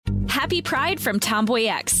Happy Pride from Tomboy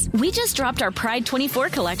X. We just dropped our Pride 24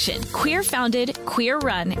 collection. Queer founded, queer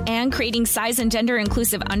run, and creating size and gender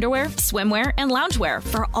inclusive underwear, swimwear, and loungewear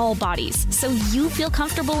for all bodies, so you feel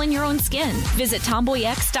comfortable in your own skin. Visit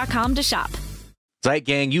tomboyx.com to shop. Zeit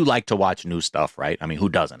Gang, you like to watch new stuff, right? I mean, who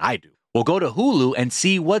doesn't? I do. Well, go to Hulu and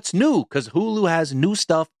see what's new, because Hulu has new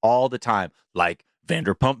stuff all the time, like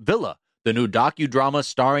Vanderpump Villa, the new docudrama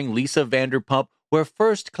starring Lisa Vanderpump, where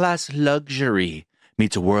first-class luxury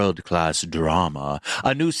meets world-class drama.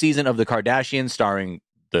 A new season of The Kardashians starring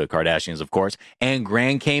the Kardashians, of course, and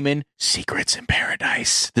Grand Cayman, Secrets in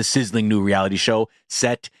Paradise, the sizzling new reality show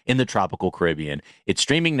set in the tropical Caribbean. It's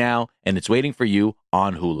streaming now, and it's waiting for you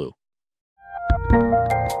on Hulu.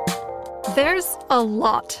 There's a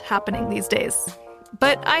lot happening these days,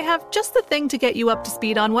 but I have just the thing to get you up to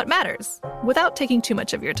speed on what matters without taking too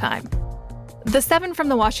much of your time. The 7 from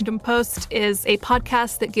the Washington Post is a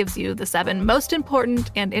podcast that gives you the 7 most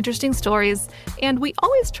important and interesting stories, and we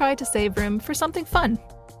always try to save room for something fun.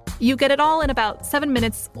 You get it all in about 7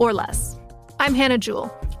 minutes or less. I'm Hannah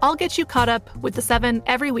Jewell. I'll get you caught up with the 7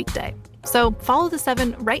 every weekday. So follow the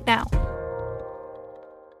 7 right now.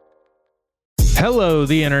 Hello,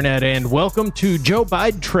 the internet, and welcome to Joe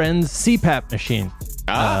BidTrend's CPAP machine.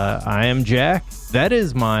 I am Jack. That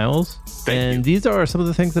is Miles. Thank you. These are some of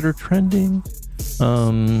the things that are trending.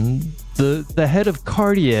 The head of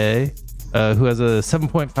Cartier, who has a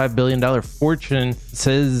 $7.5 billion fortune,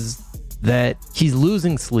 says that he's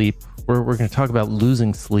losing sleep. We're going to talk about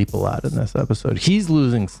losing sleep a lot in this episode. He's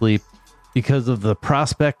losing sleep because of the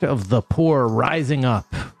prospect of the poor rising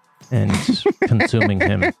up and consuming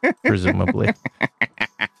him, presumably.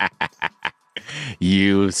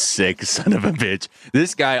 You sick son of a bitch.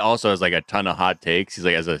 This guy also has like a ton of hot takes. He's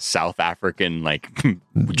like as a South African like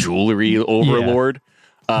jewelry overlord.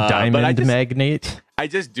 Diamond magnate. I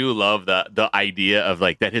just do love the idea of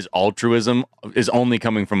like that his altruism is only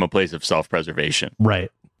coming from a place of self-preservation.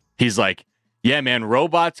 Right. He's like, yeah, man,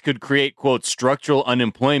 robots could create, quote, structural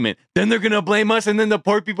unemployment. Then they're going to blame us and then the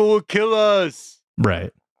poor people will kill us.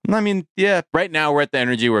 Right. I mean, yeah, right now we're at the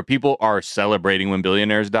energy where people are celebrating when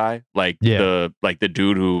billionaires die. Like the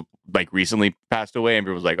dude who like recently passed away and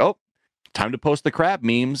everyone's like, oh, time to post the crap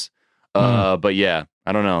memes. But yeah,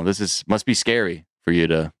 I don't know. Must be scary for you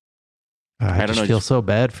to. I don't know. Feel so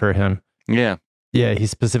bad for him. Yeah. Yeah, he's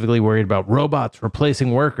specifically worried about robots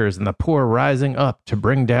replacing workers and the poor rising up to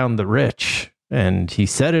bring down the rich. And he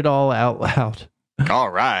said it all out loud. All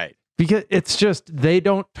right. Because it's just, they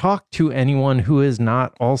don't talk to anyone who is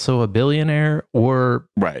not also a billionaire or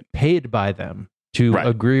paid by them to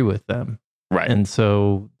agree with them. Right. And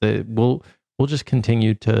so we'll just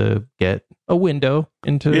continue to get a window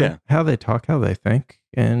into how they talk, how they think.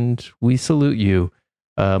 And we salute you,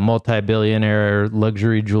 multi-billionaire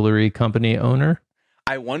luxury jewelry company owner.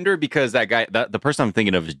 I wonder because that guy, the person I'm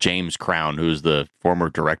thinking of is James Crown, who's the former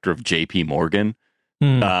director of JP Morgan.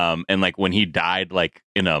 And like when he died, like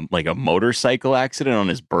in a motorcycle accident on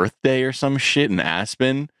his birthday or some shit in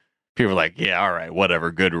Aspen, people were like, yeah, all right, whatever,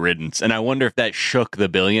 good riddance. And I wonder if that shook the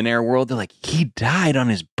billionaire world. They're like, he died on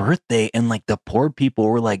his birthday and like the poor people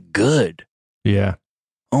were like, good. Yeah.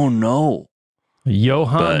 Oh no.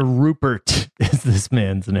 Johann Rupert is this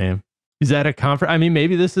man's name. He's at a conference. I mean,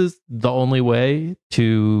 maybe this is the only way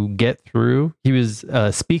to get through. He was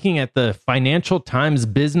speaking at the Financial Times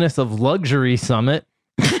Business of Luxury Summit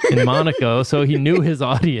in Monaco, so he knew his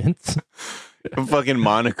audience. Fucking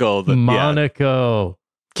Monaco. Monaco.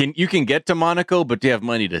 Yeah. You can get to Monaco, but do you have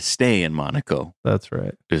money to stay in Monaco? That's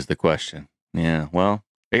right. Is the question. Yeah, well,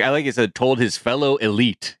 I like it said, told his fellow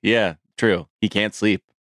elite. Yeah, true. He can't sleep.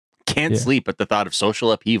 Can't sleep at the thought of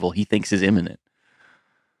social upheaval he thinks is imminent.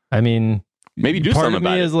 I mean, maybe do something about it.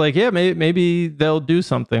 Part of me is like, yeah, maybe they'll do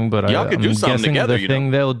something, but y'all could do something together. The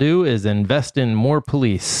thing they'll do is invest in more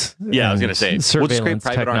police. Yeah, I was going to say surveillance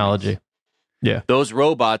technology. Armies. Yeah, those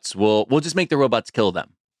robots we'll just make the robots kill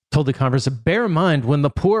them. Told the conference, bear in mind when the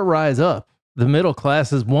poor rise up, the middle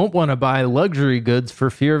classes won't want to buy luxury goods for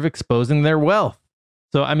fear of exposing their wealth.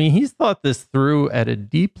 So, I mean, he's thought this through at a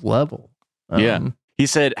deep level. He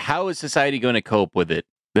said, "How is society going to cope with it?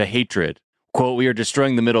 The hatred." Quote, "We are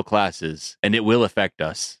destroying the middle classes, and it will affect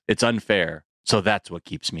us. It's unfair. So that's what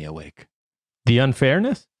keeps me awake." The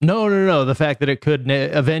unfairness? No. The fact that it could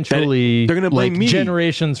eventually, they're going to blame me.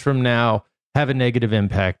 Generations from now, have a negative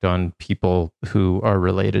impact on people who are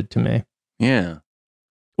related to me. Yeah.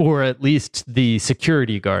 Or at least the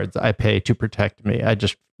security guards I pay to protect me. I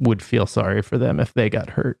just would feel sorry for them if they got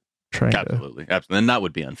hurt. Absolutely. And that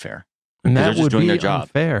would be unfair. And that would be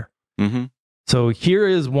unfair. Mm-hmm. So here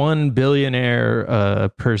is one billionaire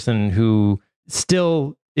person who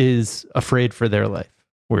still is afraid for their life,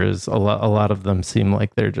 Whereas a lot of them seem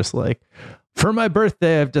like they're just like, for my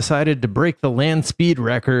birthday, I've decided to break the land speed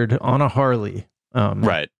record on a Harley.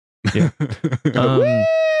 Right. Yeah.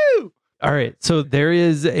 All right. So there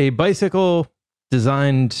is a bicycle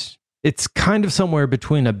designed. It's kind of somewhere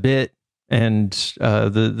between a bit and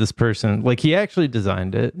this person. Like, he actually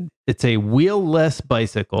designed it. It's a wheel-less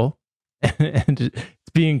bicycle, and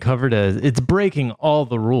it's being covered as it's breaking all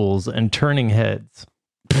the rules and turning heads.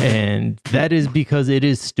 And that is because it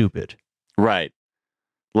is stupid. Right.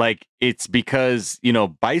 Like, it's because,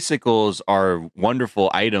 bicycles are wonderful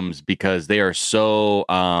items because they are so,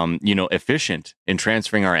 efficient in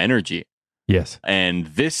transferring our energy. Yes. And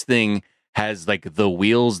this thing has like the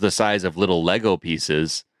wheels the size of little Lego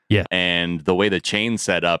pieces. Yeah. And the way the chain's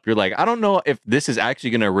set up, you're like, I don't know if this is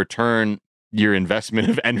actually going to return your investment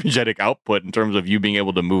of energetic output in terms of you being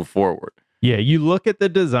able to move forward. Yeah. You look at the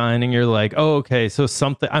design and you're like, oh, okay, so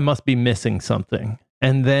I must be missing something.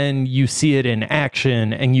 And then you see it in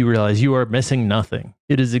action and you realize you are missing nothing.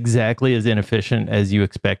 It is exactly as inefficient as you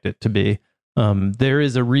expect it to be. There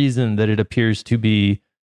is a reason that it appears to be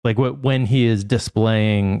like when he is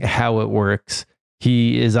displaying how it works,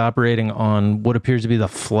 he is operating on what appears to be the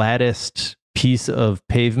flattest piece of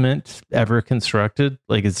pavement ever constructed.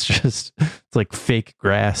 Like, it's like fake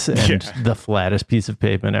grass and the flattest piece of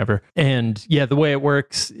pavement ever. And yeah, the way it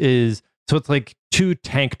works is, so it's like two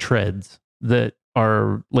tank treads that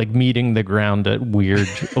are like meeting the ground at weird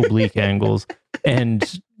oblique angles,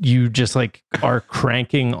 and you just like are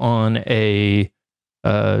cranking on a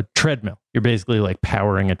treadmill. You're basically like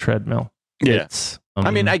powering a treadmill. Yeah. I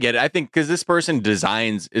mean, I get it. I think because this person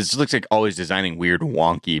looks like always designing weird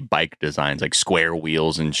wonky bike designs, like square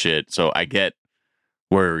wheels and shit. So I get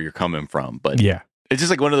where you're coming from, but yeah, it's just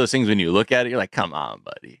like one of those things when you look at it, you're like, come on,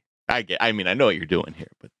 buddy. I know what you're doing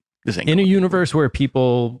here, but this ain't in a universe where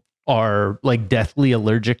people are like deathly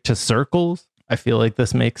allergic to circles. I feel like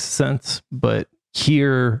this makes sense, but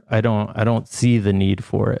here I don't see the need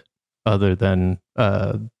for it other than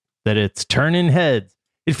that it's turning heads.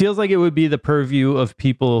 It feels like it would be the purview of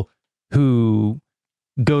people who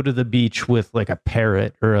go to the beach with like a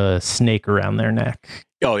parrot or a snake around their neck.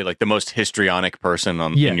 Oh, you're like the most histrionic person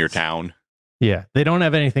in your town. Yeah, they don't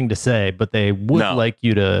have anything to say, but they would like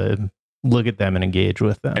you to look at them and engage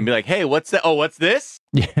with them and be like, hey, what's that? Oh, what's this?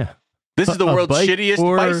 Yeah. This is the world's shittiest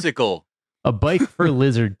bicycle. A bike for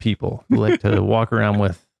lizard people who like to walk around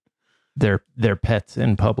with their pets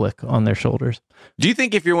in public on their shoulders. Do you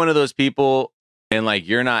think if you're one of those people and like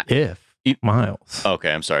you're not... Miles.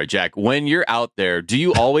 Okay, I'm sorry, Jack. When you're out there, do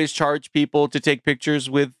you always charge people to take pictures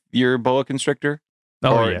with your boa constrictor?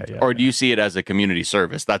 Or do you see it as a community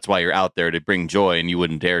service? That's why you're out there, to bring joy, and you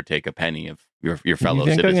wouldn't dare take a penny of your fellow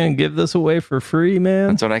citizens. I'm going to give this away for free, man?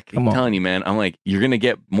 That's what I keep telling you, man. I'm like, you're going to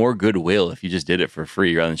get more goodwill if you just did it for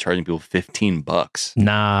free rather than charging people $15.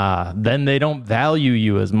 Nah, then they don't value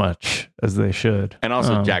you as much as they should. And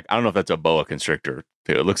also, Jack, I don't know if that's a boa constrictor.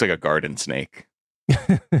 It looks like a garden snake.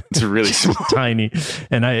 It's really small. Tiny,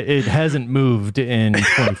 and it hasn't moved in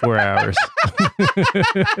 24 hours.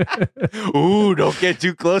 Ooh, don't get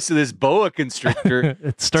too close to this boa constrictor.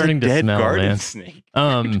 It's starting to smell, garden man. Snake.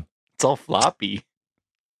 It's all floppy.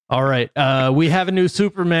 All right, we have a new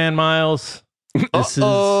Superman, Miles.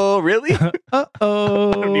 Really? Uh-oh.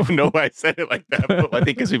 I don't even know why I said it like that, but I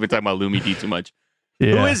think because we've been talking about Lumi D too much.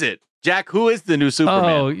 Yeah. Who is it? Jack, who is the new Superman?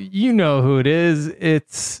 Oh, you know who it is.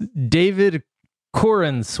 It's David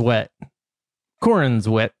Cornsweet.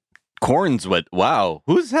 Wow.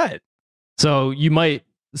 Who's that? So you might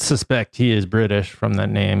suspect he is British from that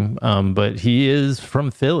name, but he is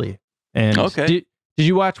from Philly. And did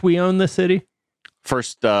you watch We Own the City?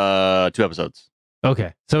 First 2 episodes.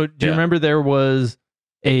 Okay. So do you remember there was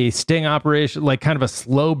a sting operation, like kind of a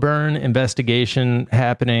slow burn investigation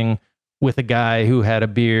happening with a guy who had a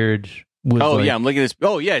beard? I'm looking at this.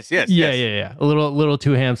 Oh, yes. Yeah. A little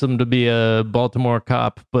too handsome to be a Baltimore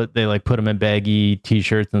cop, but they like put him in baggy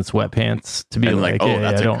t-shirts and sweatpants to be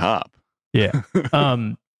that's a cop. Yeah.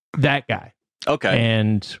 That guy. Okay.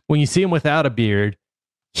 And when you see him without a beard,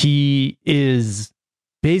 he is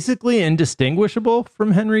basically indistinguishable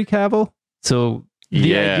from Henry Cavill. So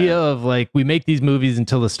the idea of like, we make these movies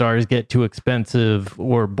until the stars get too expensive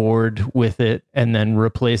or bored with it and then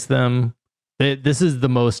replace them. This is the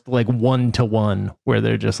most like 1-to-1 where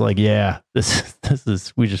they're just like, yeah, this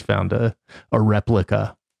is, we just found a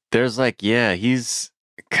replica. There's like, he's,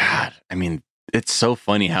 God, I mean, it's so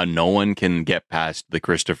funny how no one can get past the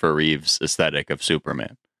Christopher Reeves aesthetic of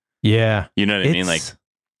Superman. Yeah. You know what I mean? Like,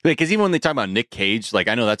 because even when they talk about Nick Cage, like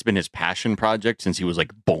I know that's been his passion project since he was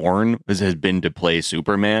like born, has been to play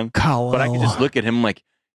Superman. Kal-El. But I can just look at him like,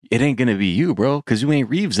 it ain't gonna be you, bro, because you ain't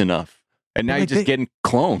Reeves enough. And now you're just getting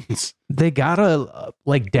clones. They gotta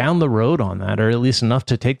down the road on that, or at least enough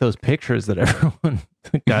to take those pictures that everyone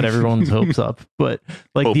got everyone's hopes up. But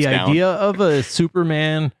hopes the down. idea of a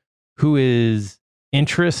Superman who is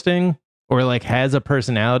interesting or has a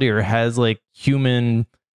personality or has human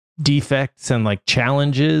defects and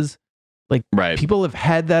challenges, right. People have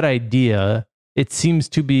had that idea. It seems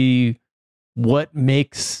to be what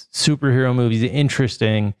makes superhero movies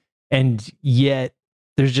interesting, and yet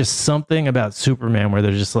there's just something about Superman where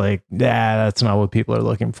they're just that's not what people are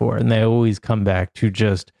looking for. And they always come back to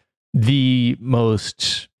just the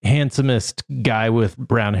most handsomest guy with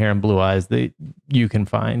brown hair and blue eyes that you can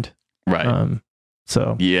find. Right.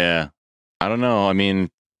 So, yeah, I don't know. I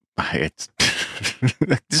mean, it's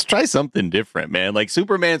just try something different, man.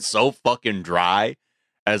 Superman's so fucking dry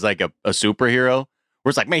as a superhero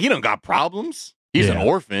where it's man, he don't got problems. He's an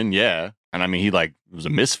orphan. Yeah. And I mean, he was a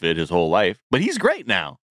misfit his whole life, but he's great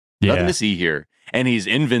now. Yeah. Nothing to see here. And he's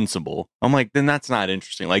invincible. I'm then that's not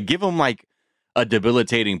interesting. Give him a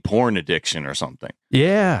debilitating porn addiction or something.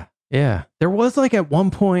 Yeah. Yeah. There was at one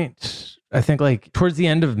point, I think towards the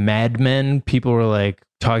end of Mad Men, people were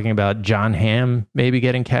talking about John Hamm maybe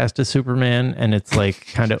getting cast as Superman. And it's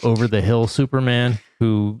kind of over the hill Superman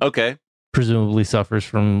who presumably suffers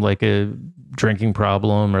from a drinking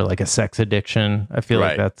problem or a sex addiction. I feel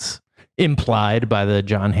that's implied by the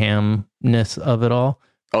John Hamm-ness of it all.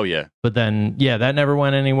 Oh, yeah. But then, that never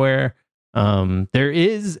went anywhere. There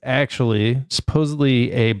is actually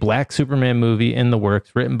supposedly a Black Superman movie in the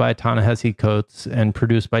works, written by Ta-Nehisi Coates and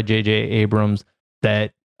produced by J.J. Abrams,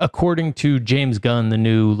 that, according to James Gunn, the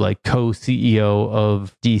new co-CEO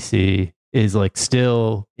of DC, is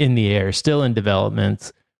still in the air, still in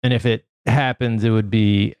development. And if it happens, it would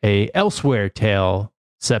be a elsewhere tale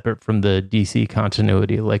separate from the DC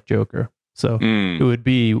continuity, like Joker. So it would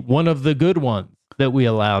be one of the good ones that we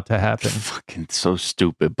allow to happen. Fucking so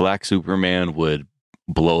stupid. Black Superman would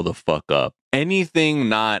blow the fuck up. Anything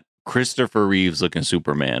not Christopher Reeves looking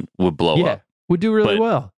Superman would blow up. Would do really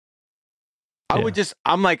well. I'm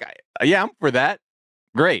I'm for that.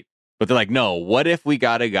 Great. But they're no, what if we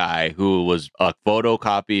got a guy who was a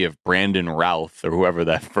photocopy of Brandon Routh or whoever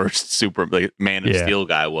that first Man of Steel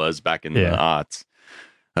guy was back in the aughts?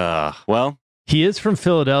 Well, he is from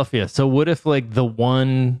Philadelphia. So what if the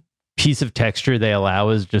one piece of texture they allow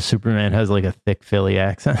is just Superman has a thick Philly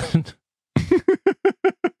accent?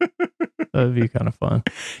 That'd be kind of fun.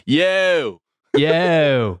 Yo. He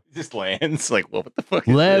just lands what the fuck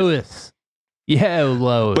is Lois. This? Yeah,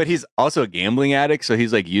 Lois. But he's also a gambling addict, so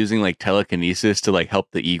he's using telekinesis to help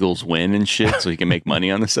the Eagles win and shit so he can make money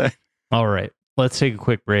on the side. All right. Let's take a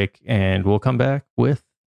quick break and we'll come back with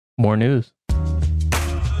more news.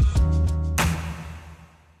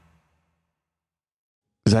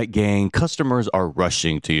 That gang, customers are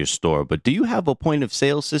rushing to your store, but do you have a point of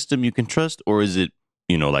sale system you can trust, or is it,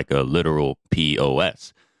 a literal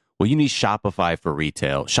POS? Well, you need Shopify for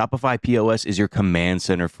retail. Shopify POS is your command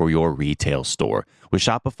center for your retail store. With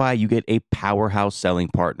Shopify, you get a powerhouse selling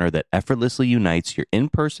partner that effortlessly unites your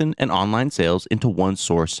in-person and online sales into one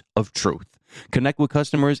source of truth. Connect with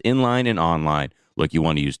customers in-line and online. Look, you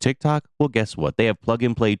want to use TikTok? Well, guess what? They have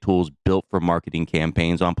plug-and-play tools built for marketing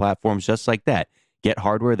campaigns on platforms just like that. Get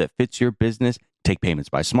hardware that fits your business, take payments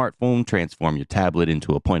by smartphone, transform your tablet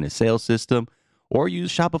into a point-of-sale system, or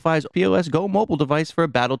use Shopify's POS Go mobile device for a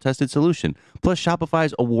battle-tested solution. Plus,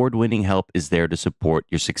 Shopify's award-winning help is there to support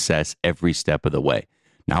your success every step of the way.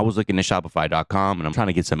 Now, I was looking at Shopify.com, and I'm trying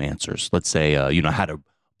to get some answers. Let's say, I had a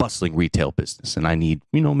bustling retail business, and I need,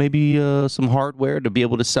 maybe some hardware to be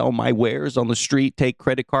able to sell my wares on the street, take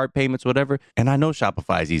credit card payments, whatever. And I know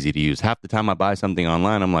Shopify is easy to use. Half the time I buy something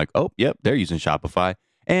online, I'm oh, yep, they're using Shopify.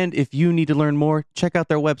 And if you need to learn more, check out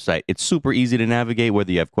their website. It's super easy to navigate,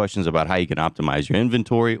 whether you have questions about how you can optimize your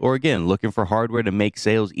inventory or, again, looking for hardware to make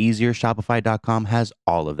sales easier. Shopify.com has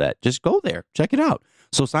all of that. Just go there. Check it out.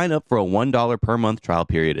 So sign up for a $1 per month trial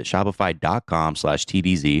period at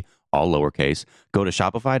shopify.com/TDZ, all lowercase. Go to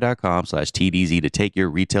shopify.com/TDZ to take your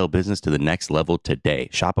retail business to the next level today.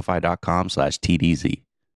 Shopify.com/TDZ.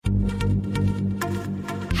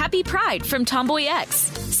 Happy Pride from Tomboy X,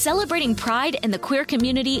 celebrating pride and the queer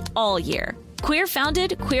community all year. Queer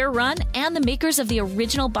founded, queer run, and the makers of the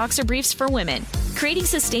original boxer briefs for women, creating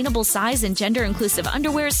sustainable size and gender inclusive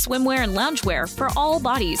underwear, swimwear, and loungewear for all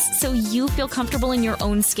bodies so you feel comfortable in your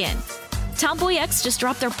own skin. Tomboy X just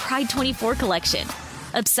dropped their Pride 24 collection.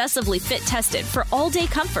 Obsessively fit tested for all day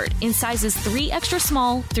comfort in sizes 3 extra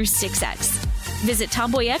small through 6X. Visit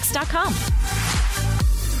tomboyx.com.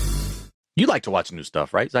 You like to watch new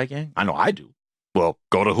stuff, right, Zygang? I know I do. Well,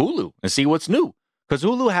 go to Hulu and see what's new. Because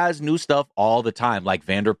Hulu has new stuff all the time, like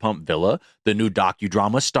Vanderpump Villa, the new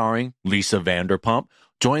docudrama starring Lisa Vanderpump.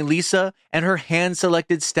 Join Lisa and her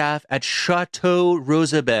hand-selected staff at Chateau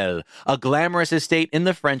Rosabelle, a glamorous estate in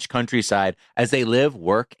the French countryside, as they live,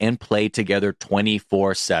 work, and play together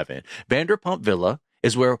 24/7. Vanderpump Villa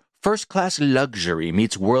is where first-class luxury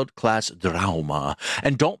meets world-class drama.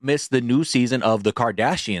 And don't miss the new season of The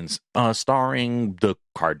Kardashians, starring the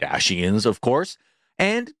Kardashians, of course.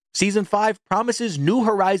 And Season 5 promises new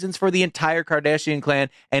horizons for the entire Kardashian clan.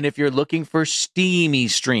 And if you're looking for steamy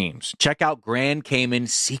streams, check out Grand Cayman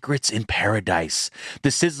Secrets in Paradise,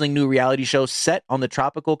 the sizzling new reality show set on the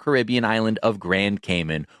tropical Caribbean island of Grand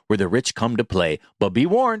Cayman, where the rich come to play. But be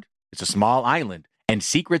warned, it's a small island, and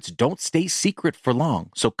secrets don't stay secret for long.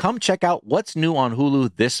 So come check out what's new on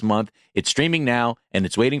Hulu this month. It's streaming now, and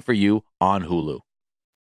it's waiting for you on Hulu.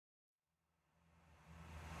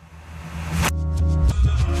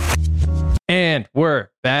 And we're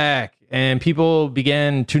back. And people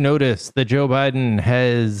began to notice that Joe Biden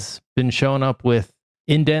has been showing up with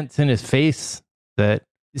indents in his face that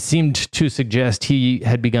seemed to suggest he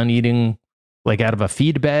had begun eating like out of a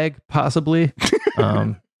feed bag, possibly.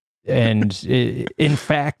 In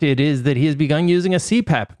fact, it is that he has begun using a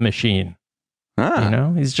CPAP machine. You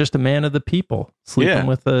know, he's just a man of the people, sleeping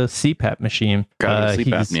with a CPAP machine. Got sleep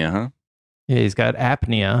apnea, huh? Yeah, he's got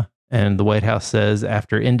apnea. And the White House says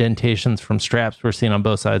after indentations from straps were seen on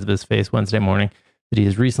both sides of his face Wednesday morning, that he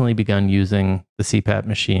has recently begun using the CPAP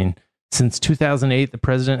machine. Since 2008, the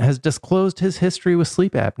president has disclosed his history with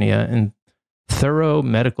sleep apnea in thorough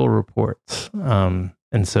medical reports.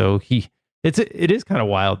 And so it is kind of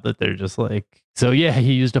wild that they're just like, so yeah,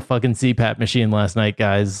 he used a fucking CPAP machine last night,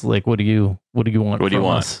 guys. Like, what do you want from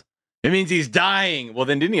us? It means he's dying. Well,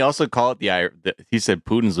 then didn't he also call it he said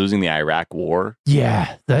Putin's losing the Iraq war?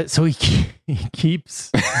 Yeah. So he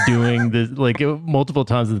keeps doing this like multiple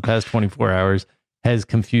times in the past 24 hours, has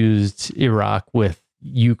confused Iraq with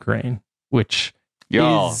Ukraine, which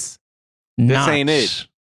is not. This ain't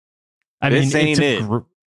it.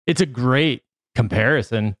 It's a great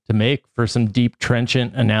comparison to make for some deep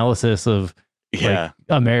trenchant analysis of like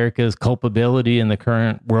America's culpability in the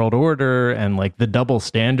current world order and like the double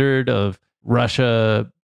standard of Russia.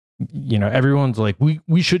 You know, everyone's like,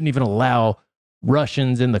 we shouldn't even allow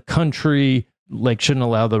Russians in the country, like shouldn't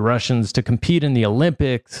allow the Russians to compete in the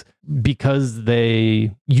Olympics because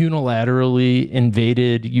they unilaterally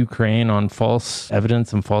invaded Ukraine on false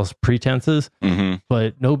evidence and false pretenses. Mm-hmm.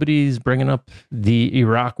 But nobody's bringing up the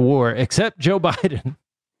Iraq war except Joe Biden,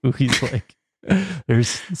 who he's like,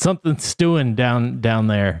 there's something stewing down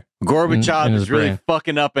there. Gorbachev is really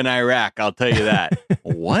fucking up in Iraq, I'll tell you that.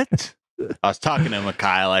 What? I was talking to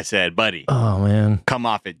Mikhail. I said, buddy, oh man, come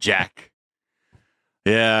off it, Jack.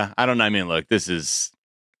 Yeah, I don't know. I mean, look, this is,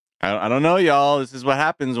 I don't know, y'all. This is what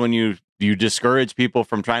happens when you discourage people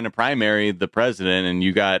from trying to primary the president, and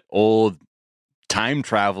you got old time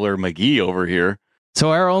traveler McGee over here.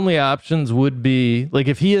 So our only options would be, like,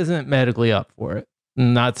 if he isn't medically up for it,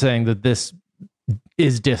 not saying that this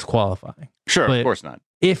is disqualifying. Sure, of course not.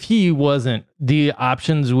 If he wasn't, the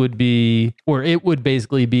options would be, or it would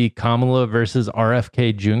basically be Kamala versus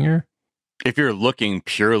RFK Jr. If you're looking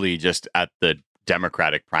purely just at the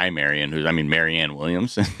Democratic primary, and Marianne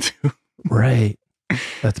Williamson too. Right.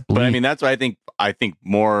 That's bleak. But I mean, that's why I think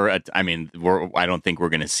more. I don't think we're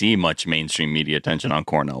going to see much mainstream media attention on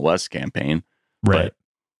Cornel West's campaign. Right.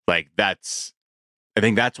 But, like, I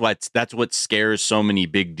think that's what scares so many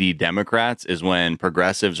big D Democrats, is when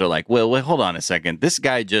progressives are like, well, wait, hold on a second. This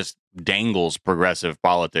guy just dangles progressive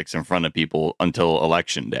politics in front of people until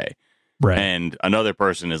election day. Right. And another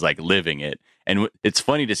person is like living it. And it's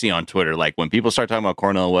funny to see on Twitter, like when people start talking about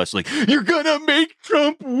Cornel West, like, you're going to make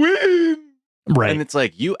Trump win. Right. And it's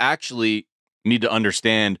like, you actually need to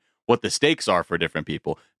understand what the stakes are for different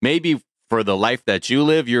people. Maybe for the life that you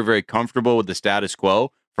live, you're very comfortable with the status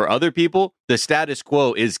quo. For other people, the status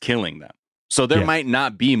quo is killing them. So there might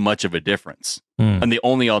not be much of a difference. And the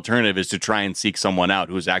only alternative is to try and seek someone out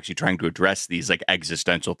who's actually trying to address these like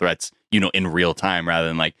existential threats, in real time, rather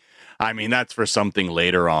than like, that's for something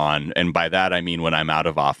later on. And by that, I mean when I'm out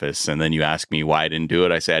of office. And then you ask me why I didn't do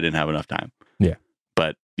it. I say I didn't have enough time. Yeah.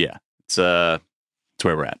 But yeah, it's where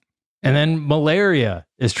we're at. And then malaria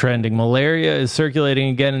is trending. Malaria is circulating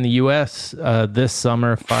again in the U.S. This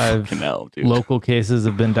summer. 5 local cases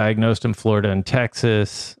have been diagnosed in Florida and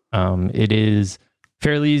Texas. It is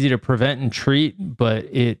fairly easy to prevent and treat, but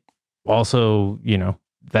it also,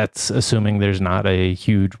 that's assuming there's not a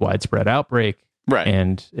huge widespread outbreak. Right.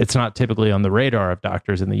 And it's not typically on the radar of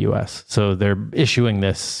doctors in the U.S. So they're issuing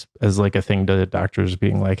this as like a thing to doctors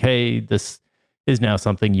being like, hey, this is now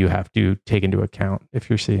something you have to take into account if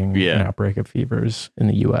you're seeing an outbreak of fevers in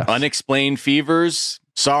the U.S. Unexplained fevers?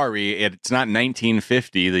 Sorry, it's not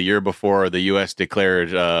 1950, the year before the U.S.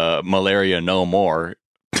 declared malaria no more.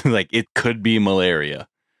 Like, it could be malaria.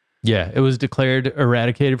 Yeah, it was declared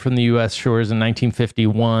eradicated from the U.S. shores in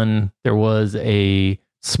 1951. There was a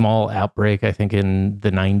small outbreak, I think, in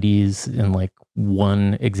the 90s in like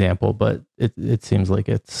one example, but it seems like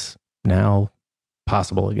it's now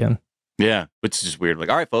possible again. Yeah, which is just weird. Like,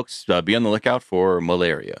 all right, folks, be on the lookout for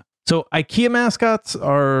malaria. So IKEA mascots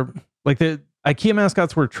are like the IKEA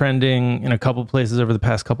mascots were trending in a couple places over the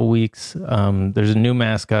past couple weeks. There's a new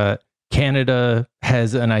mascot. Canada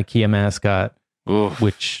has an IKEA mascot,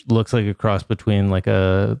 which looks like a cross between like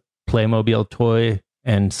a Playmobil toy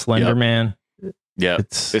and Slender Man. Yeah,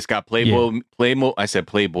 it's got Playmobil. I said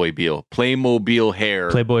Playboy Beal. Playmobil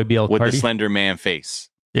hair. Playboy Beal with Cardi? The Slender Man face.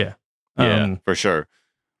 Yeah, for sure.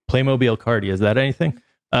 Playmobil Cardi, is that anything?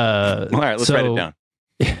 All right, let's write it down.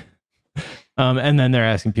 And then they're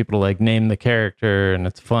asking people to like name the character, and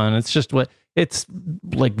it's fun. It's just it's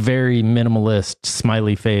like very minimalist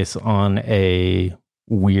smiley face on a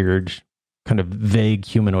weird kind of vague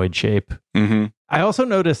humanoid shape. Mm-hmm. I also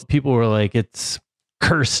noticed people were like, it's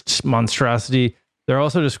cursed monstrosity. They're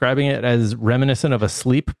also describing it as reminiscent of a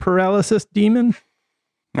sleep paralysis demon.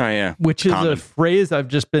 Oh yeah, which is a phrase I've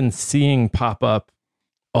just been seeing pop up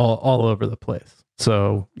all over the place.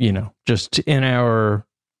 So, just in our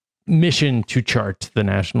mission to chart the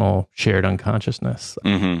national shared unconsciousness,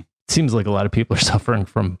 it seems like a lot of people are suffering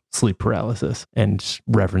from sleep paralysis and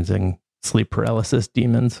referencing sleep paralysis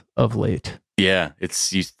demons of late. Yeah,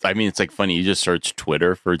 it's like funny. You just search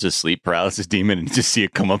Twitter for just sleep paralysis demon and just see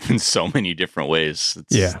it come up in so many different ways.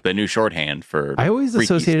 It's the new shorthand for. I always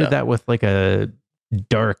associated that with like a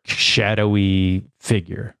dark, shadowy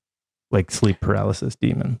figure, like sleep paralysis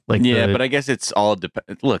demon. Like but I guess it's all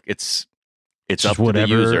look, it's up to the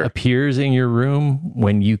user. Whatever appears in your room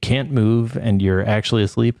when you can't move and you're actually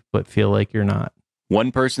asleep, but feel like you're not.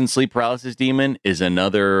 One person's sleep paralysis demon is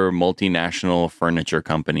another multinational furniture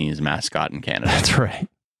company's mascot in Canada. That's right.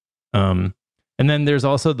 And then there's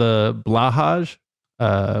also the Blahaj,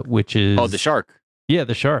 which is... Oh, the shark. Yeah,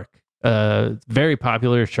 the shark. Very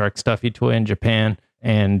popular shark stuffy toy in Japan.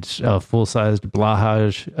 And a full-sized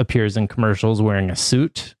Blahaj appears in commercials wearing a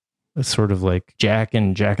suit. It's sort of like Jack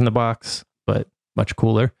in the Box, but much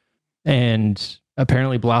cooler. And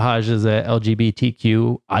apparently Blahaj is a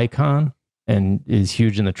LGBTQ icon and is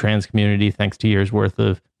huge in the trans community thanks to years worth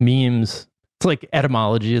of memes. It's like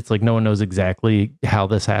etymology. It's like no one knows exactly how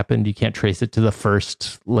this happened. You can't trace it to the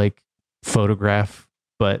first like photograph,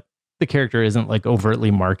 but the character isn't like overtly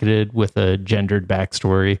marketed with a gendered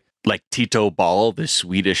backstory. Like Tito Ball, the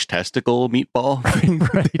Swedish testicle meatball.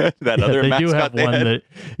 Right. That other mascot do have one that,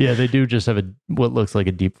 they do just have what looks like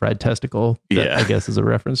a deep fried testicle that I guess is a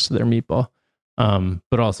reference to their meatball.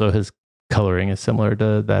 But also his coloring is similar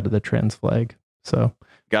to that of the trans flag. So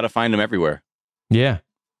got to find them everywhere. Yeah.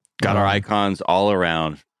 Got our icons all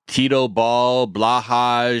around. Tito Ball,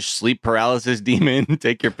 Blahaj, sleep paralysis demon.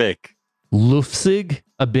 Take your pick. Lufsig,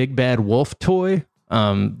 a big bad wolf toy.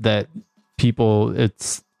 That people,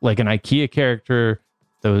 it's like an IKEA character.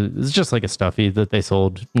 So it's just like a stuffy that they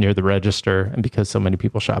sold near the register. And because so many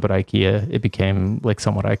people shop at IKEA, it became like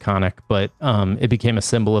somewhat iconic. But it became a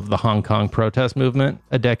symbol of the Hong Kong protest movement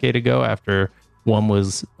a decade ago after one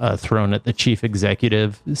was thrown at the chief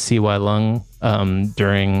executive, CY Lung,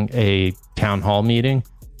 during a town hall meeting.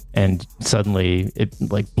 And suddenly it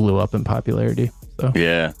like blew up in popularity. So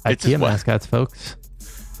yeah, IKEA mascots, folks.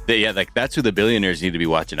 That's who the billionaires need to be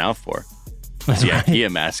watching out for. That's right.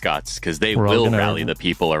 IKEA mascots, because they will rally the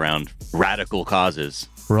people around radical causes.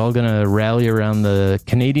 We're all going to rally around the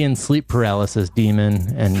Canadian sleep paralysis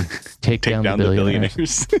demon and take down the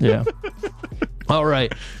billionaires. Yeah. All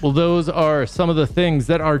right. Well, those are some of the things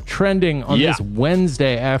that are trending on this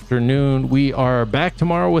Wednesday afternoon. We are back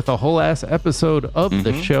tomorrow with a whole ass episode of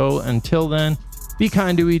the show. Until then, be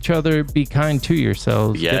kind to each other. Be kind to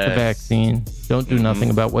yourselves. Get the vaccine. Don't do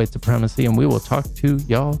nothing about white supremacy. And we will talk to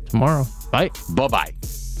y'all tomorrow. Bye. Bye-bye.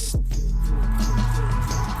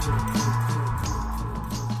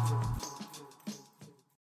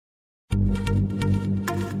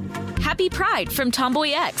 Happy Pride from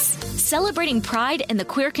Tomboy X, celebrating pride in the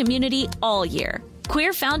queer community all year.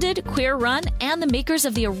 Queer founded, queer run, and the makers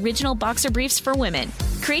of the original boxer briefs for women,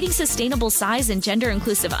 creating sustainable size and gender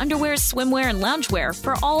inclusive underwear, swimwear, and loungewear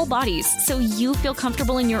for all bodies so you feel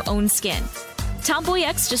comfortable in your own skin. Tomboy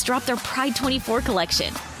X just dropped their Pride 24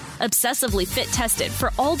 collection. Obsessively fit tested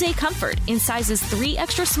for all day comfort in sizes 3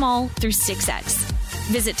 extra small through 6X.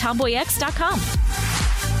 Visit tomboyx.com.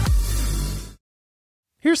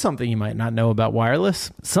 Here's something you might not know about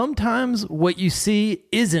wireless. Sometimes what you see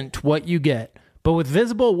isn't what you get. But with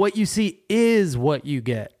Visible, what you see is what you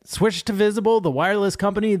get. Switch to Visible, the wireless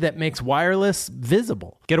company that makes wireless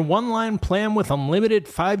visible. Get a one-line plan with unlimited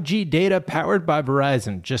 5G data powered by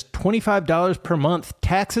Verizon. Just $25 per month,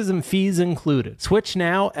 taxes and fees included. Switch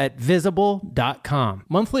now at Visible.com.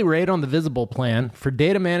 Monthly rate on the Visible plan. For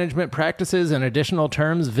data management practices and additional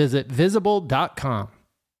terms, visit Visible.com.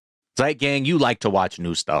 Zeit Gang, you like to watch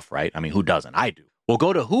new stuff, right? I mean, who doesn't? I do. Well,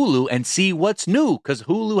 go to Hulu and see what's new, because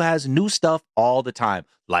Hulu has new stuff all the time,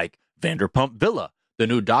 like Vanderpump Villa, the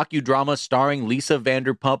new docudrama starring Lisa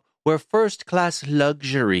Vanderpump, where first-class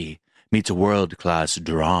luxury meets world-class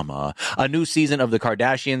drama. A new season of The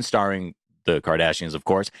Kardashians starring the Kardashians, of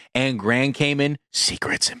course, and Grand Cayman,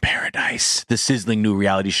 Secrets in Paradise, the sizzling new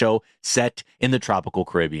reality show set in the tropical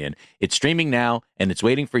Caribbean. It's streaming now, and it's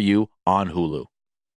waiting for you on Hulu.